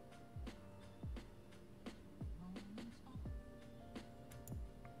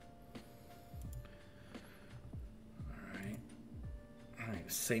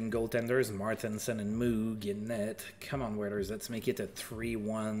 Alright, same goaltenders, Martinson and Moog in net. Come on, Waiters, let's make it a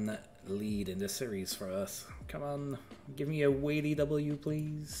 3-1 lead in the series for us. Come on, give me a weighty W,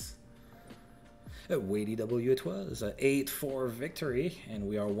 please. A weighty W it was, a 8-4 victory, and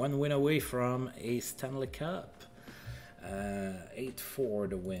we are 1 win away from a Stanley Cup.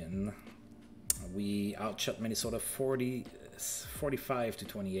 8-4 to win. We outshot Minnesota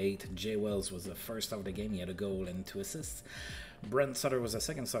 45-28. Jay Wells was the first star of the game. He had a goal and 2 assists. Brent Sutter was the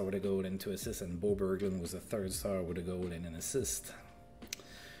second star with a goal and 2 assists, and Bo Berglund was the third star with a goal and an assist.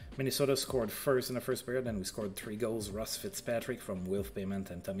 Minnesota scored first in the first period, then we scored 3 goals. Russ Fitzpatrick from Wilf Payment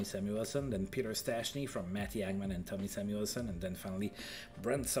and Tommy Samuelson, then Peter Stastny from Matty Hagman and Tommy Samuelson, and then finally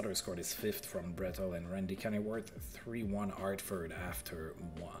Brent Sutter scored his 5th from Brett Hull and Randy Kennyworth. 3-1 Hartford after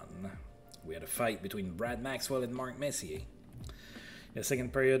 1. We had a fight between Brad Maxwell and Mark Messier. In the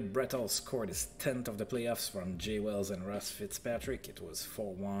second period, Brett Hull scored his 10th of the playoffs from Jay Wells and Russ Fitzpatrick. It was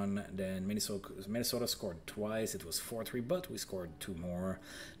 4-1. Then Minnesota scored twice. It was 4-3, but we scored 2 more.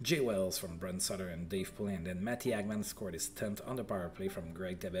 Jay Wells from Brent Sutter and Dave Pulley. And then Matty Hagman scored his 10th on the power play from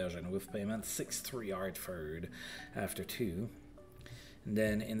Greg Taberge and with payment. 6-3 Hartford after 2. And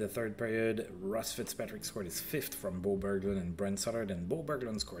then in the third period, Russ Fitzpatrick scored his 5th from Bo Berglund and Brent Sutter. Then Bo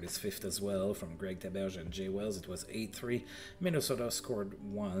Berglund scored his 5th as well from Greg Taberge and Jay Wells. It was 8-3. Minnesota scored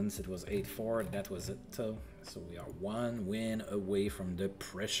once. It was 8-4. That was it. So we are 1 win away from the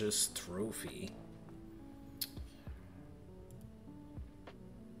precious trophy.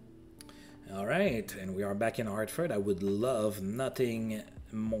 All right, and we are back in Hartford. I would love nothing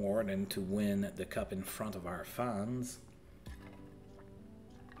more than to win the cup in front of our fans.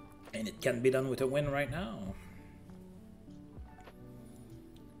 And it can be done with a win right now.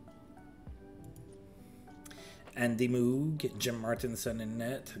 Andy Moog, Jim Martinson in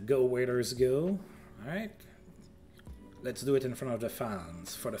net. Go Waiters, go. Alright. Let's do it in front of the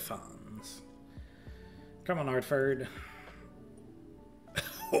fans, for the fans. Come on, Hartford.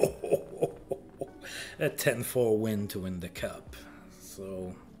 A 10-4 win to win the cup.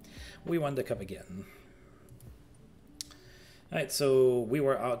 So, we won the cup again. Alright, so we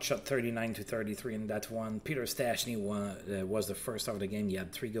were outshot 39-33 in that one. Peter Stastny was the first star of the game. He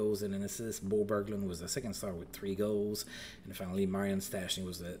had 3 goals and an assist. Bo Berglund was the second star with 3 goals. And finally, Marian Stastny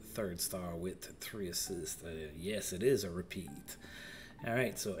was the third star with 3 assists. Yes, it is a repeat.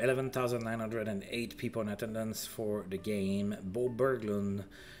 Alright, so 11,908 people in attendance for the game. Bo Berglund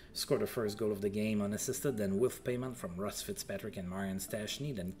scored the first goal of the game unassisted, then with payment from Russ Fitzpatrick and Marian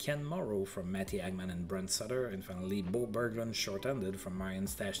Stastny, then Ken Morrow from Matty Hagman and Brent Sutter, and finally Bo Berglund short-handed from Marian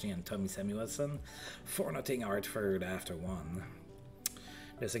Stastny and Tommy Samuelson. 4-0 Hartford after 1.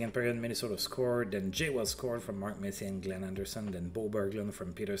 The second period, Minnesota scored, then Jay Wells scored from Mark Messier and Glenn Anderson, then Bo Berglund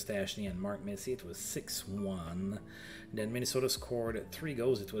from Peter Stastny and Mark Messier. It was 6-1. Then Minnesota scored 3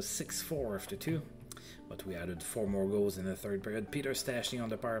 goals. It was 6-4 after 2. but we added 4 more goals in the third period. Peter Stachny on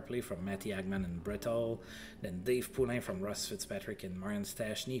the power play from Matty Hagman and Bretall. Then Dave Poulin from Russ Fitzpatrick and Marian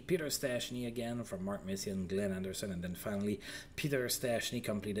Stachny. Peter Stachny again from Mark Messier and Glenn Anderson. And then finally, Peter Stachny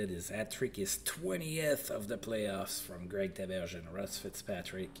completed his hat-trick, his 20th of the playoffs from Greg Taberge and Russ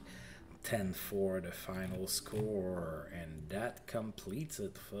Fitzpatrick. 10-4 the final score, and that completes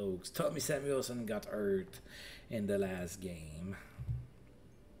it, folks. Tommy Samuelson got hurt in the last game.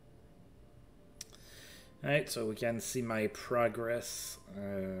 Alright, so we can see my progress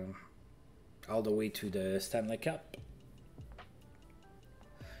all the way to the Stanley Cup.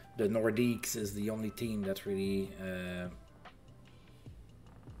 The Nordiques is the only team that really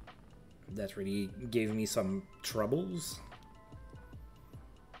gave me some troubles.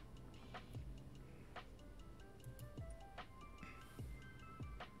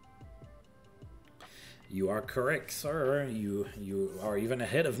 You are correct, sir. You are even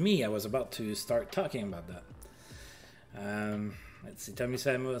ahead of me. I was about to start talking about that. Let's see. Tommy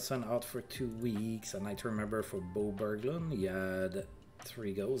Samuelson out for 2 weeks. And I remember for Bo Berglund, he had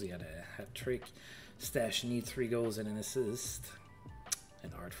 3 goals. He had a hat-trick. Stachny 3 goals and an assist.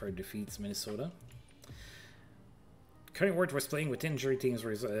 And Hartford defeats Minnesota. Cunningworth was playing with injury teams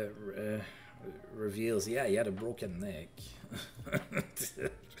reveals. Yeah, he had a broken neck.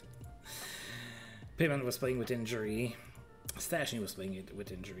 Payman was playing with injury. Stachny was playing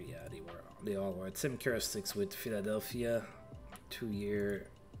with injury. Yeah, they all were. Tim Kerstick's with Philadelphia, 2-year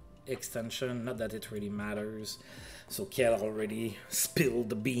extension. Not that it really matters. So Kel already spilled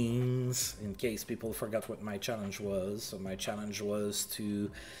the beans in case people forgot what my challenge was. So my challenge was to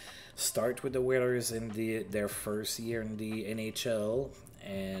start with the Whalers in their first year in the NHL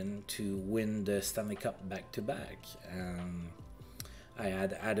and to win the Stanley Cup back-to-back. I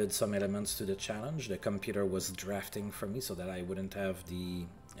had added some elements to the challenge. The computer was drafting for me so that I wouldn't have the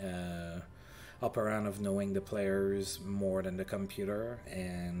upper hand of knowing the players more than the computer.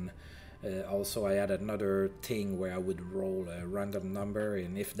 And also I had another thing where I would roll a random number,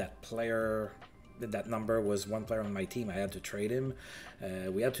 and if that number was one player on my team, I had to trade him.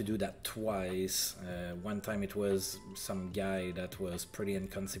 We had to do that twice. One time it was some guy that was pretty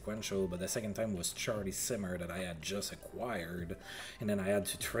inconsequential, but the second time was Charlie Simmer that I had just acquired, and then I had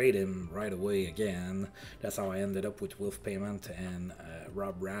to trade him right away again. That's how I ended up with Wolf Payment and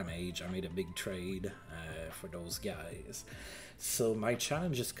Rob Ramage. I made a big trade for those guys. So my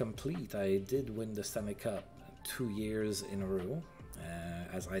challenge is complete. I did win the Stanley Cup 2 years in a row.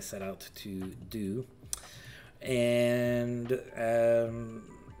 As I set out to do, and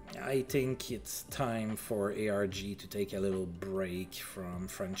I think it's time for ARG to take a little break from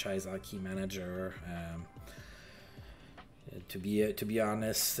franchise hockey manager. To be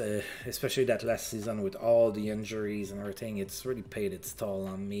honest, especially that last season with all the injuries and everything, it's really paid its toll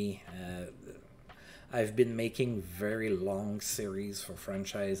on me. I've been making very long series for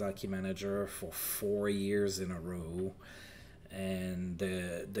franchise hockey manager for 4 years in a row. And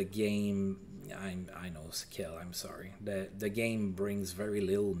the game, I know, Skill, I'm sorry. The game brings very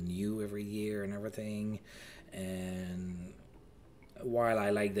little new every year and everything. And while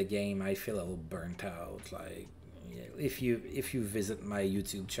I like the game, I feel a little burnt out. Like, if you visit my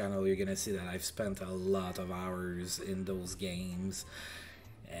YouTube channel, you're gonna see that I've spent a lot of hours in those games.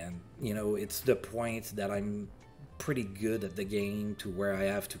 And, you know, it's the point that I'm pretty good at the game to where I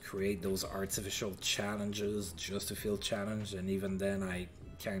have to create those artificial challenges just to feel challenged, and even then I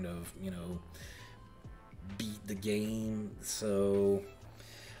kind of, you know, beat the game. So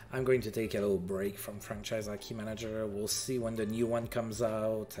I'm going to take a little break from franchise hockey manager. We'll see when the new one comes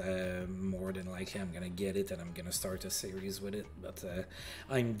out. More than likely I'm gonna get it and I'm gonna start a series with it, but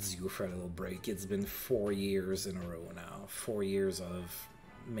I'm due for a little break. It's been 4 years in a row now, 4 years of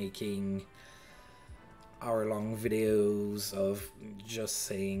making hour-long videos of just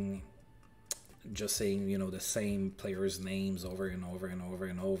saying, you know, the same players' names over and over and over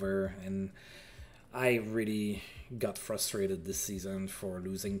and over. And I really got frustrated this season for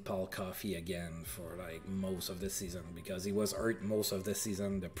losing Paul Coffey again for like most of the season, because he was hurt most of the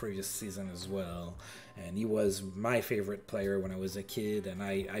season, the previous season as well, and he was my favorite player when I was a kid, and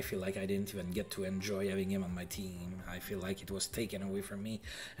I feel like I didn't even get to enjoy having him on my team. I feel like it was taken away from me,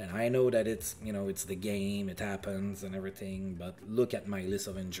 and I know that it's, you know, it's the game, it happens and everything, but look at my list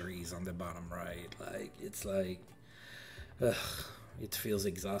of injuries on the bottom right. Like, it's like, ugh, it feels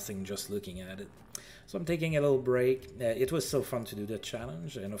exhausting just looking at it. So I'm taking a little break. It was so fun to do the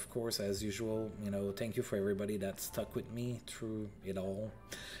challenge, and of course, as usual, you know, thank you for everybody that stuck with me through it all.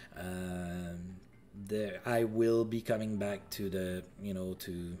 I will be coming back to the, you know,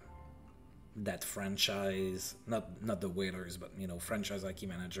 to that franchise, not the Whalers, but you know, franchise hockey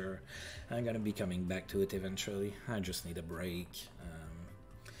manager. I'm gonna be coming back to it eventually. I just need a break,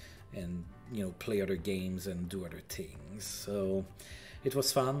 and you know, play other games and do other things. So it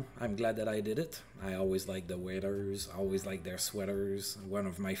was fun. I'm glad that I did it. I always liked the Whalers, always liked their sweaters. One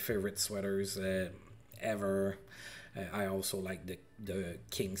of my favorite sweaters ever. I also like the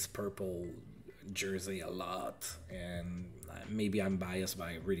Kings purple jersey a lot, and maybe I'm biased, but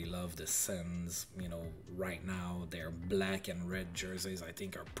I really love the Sens. You know, right now their black and red jerseys I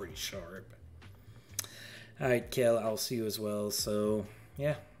think are pretty sharp. Alright, Kel, I'll see you as well. So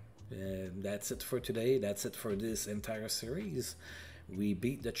yeah, that's it for today. That's it for this entire series. We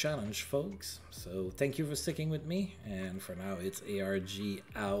beat the challenge, folks. So thank you for sticking with me, and for now it's ARG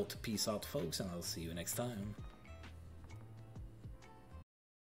out. Peace out, folks, and I'll see you next time.